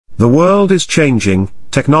The world is changing,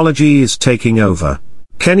 technology is taking over.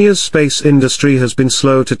 Kenya's space industry has been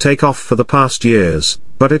slow to take off for the past years,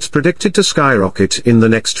 but it's predicted to skyrocket in the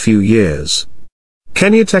next few years.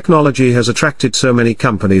 Kenya technology has attracted so many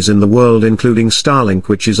companies in the world, including Starlink,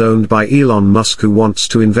 which is owned by Elon Musk, who wants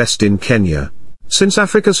to invest in Kenya. Since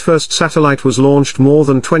Africa's first satellite was launched more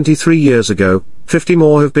than 23 years ago, 50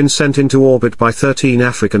 more have been sent into orbit by 13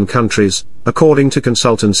 African countries, according to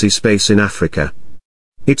consultancy Space in Africa.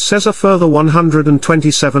 It says a further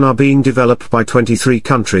 127 are being developed by 23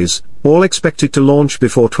 countries, all expected to launch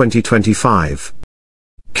before 2025.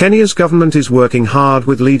 Kenya's government is working hard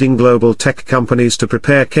with leading global tech companies to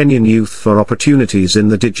prepare Kenyan youth for opportunities in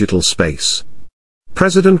the digital space.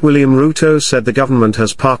 President William Ruto said the government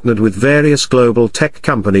has partnered with various global tech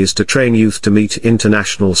companies to train youth to meet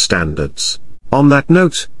international standards. On that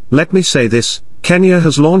note, let me say this: Kenya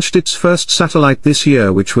has launched its first satellite this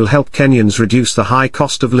year, which will help Kenyans reduce the high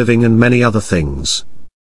cost of living and many other things.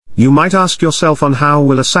 You might ask yourself, on how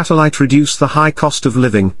will a satellite reduce the high cost of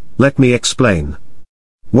living? Let me explain.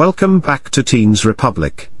 Welcome back to Teens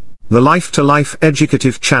Republic, the Life to Life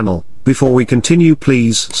educative channel. Before we continue,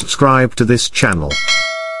 please subscribe to this channel.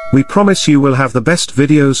 We promise you will have the best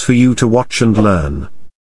videos for you to watch and learn.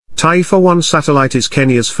 Taifa 1 satellite is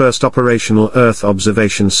Kenya's first operational Earth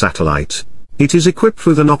observation satellite. It is equipped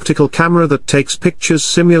with an optical camera that takes pictures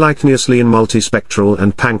simultaneously in multispectral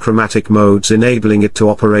and panchromatic modes, enabling it to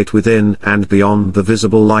operate within and beyond the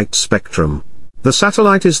visible light spectrum. The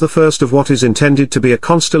satellite is the first of what is intended to be a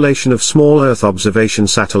constellation of small Earth observation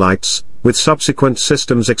satellites, with subsequent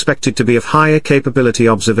systems expected to be of higher capability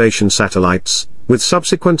observation satellites, with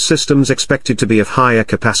subsequent systems expected to be of higher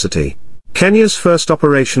capacity. Kenya's first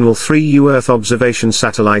operational 3U Earth observation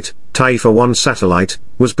satellite, Taifa 1 satellite,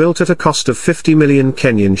 was built at a cost of 50 million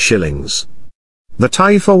Kenyan shillings. The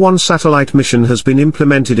Taifa 1 satellite mission has been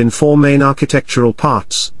implemented in 4 main architectural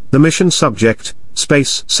parts: the mission subject,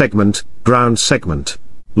 space segment, ground segment,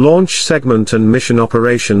 launch segment, and mission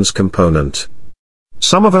operations component.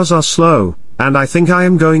 Some of us are slow, and I think I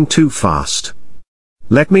am going too fast.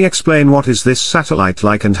 Let me explain what is this satellite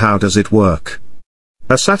like and how does it work.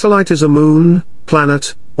 A satellite is a moon,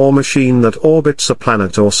 planet, or machine that orbits a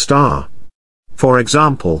planet or star. For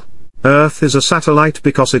example, Earth is a satellite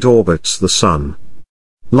because it orbits the Sun.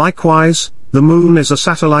 Likewise, the Moon is a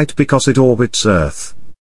satellite because it orbits Earth.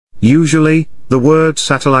 Usually, the word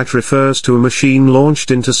satellite refers to a machine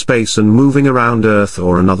launched into space and moving around Earth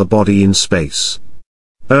or another body in space.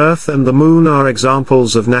 Earth and the Moon are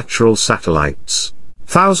examples of natural satellites.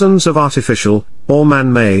 Thousands of artificial, or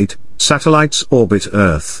man-made, satellites orbit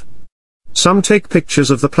Earth. Some take pictures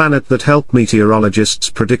of the planet that help meteorologists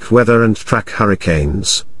predict weather and track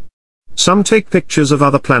hurricanes. Some take pictures of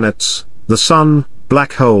other planets, the Sun,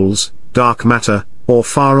 black holes, dark matter, or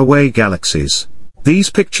faraway galaxies. These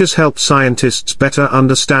pictures help scientists better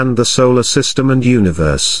understand the solar system and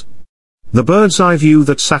universe. The bird's-eye view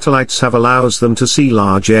that satellites have allows them to see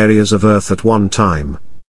large areas of Earth at one time.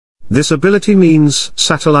 This ability means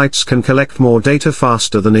satellites can collect more data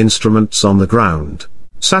faster than instruments on the ground.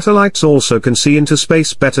 Satellites also can see into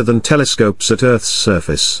space better than telescopes at Earth's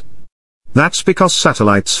surface. That's because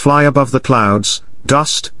satellites fly above the clouds,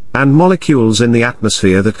 dust, and molecules in the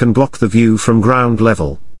atmosphere that can block the view from ground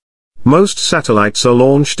level. Most satellites are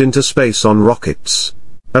launched into space on rockets.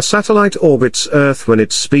 A satellite orbits Earth when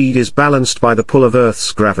its speed is balanced by the pull of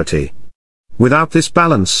Earth's gravity. Without this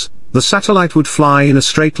balance, the satellite would fly in a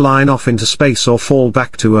straight line off into space or fall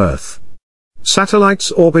back to Earth.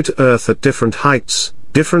 Satellites orbit Earth at different heights,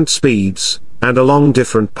 different speeds, and along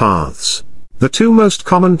different paths. The two most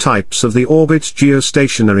common types of the orbit: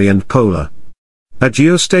 geostationary and polar. A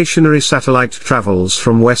geostationary satellite travels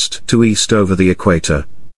from west to east over the equator.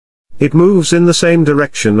 It moves in the same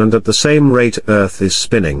direction and at the same rate Earth is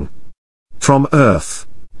spinning. From Earth,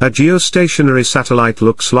 a geostationary satellite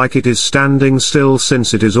looks like it is standing still,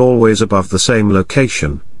 since it is always above the same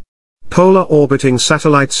location. Polar orbiting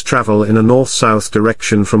satellites travel in a north-south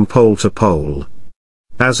direction from pole to pole.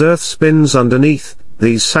 As Earth spins underneath,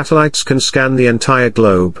 these satellites can scan the entire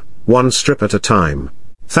globe, one strip at a time.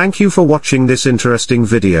 Thank you for watching this interesting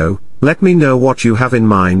video. Let me know what you have in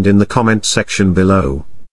mind in the comment section below.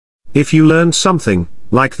 If you learned something,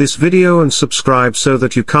 like this video and subscribe so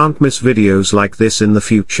that you can't miss videos like this in the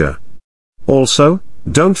future. Also,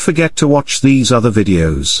 don't forget to watch these other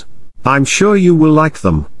videos. I'm sure you will like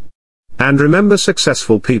them. And remember,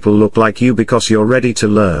 successful people look like you because you're ready to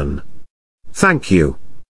learn. Thank you.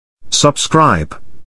 Subscribe.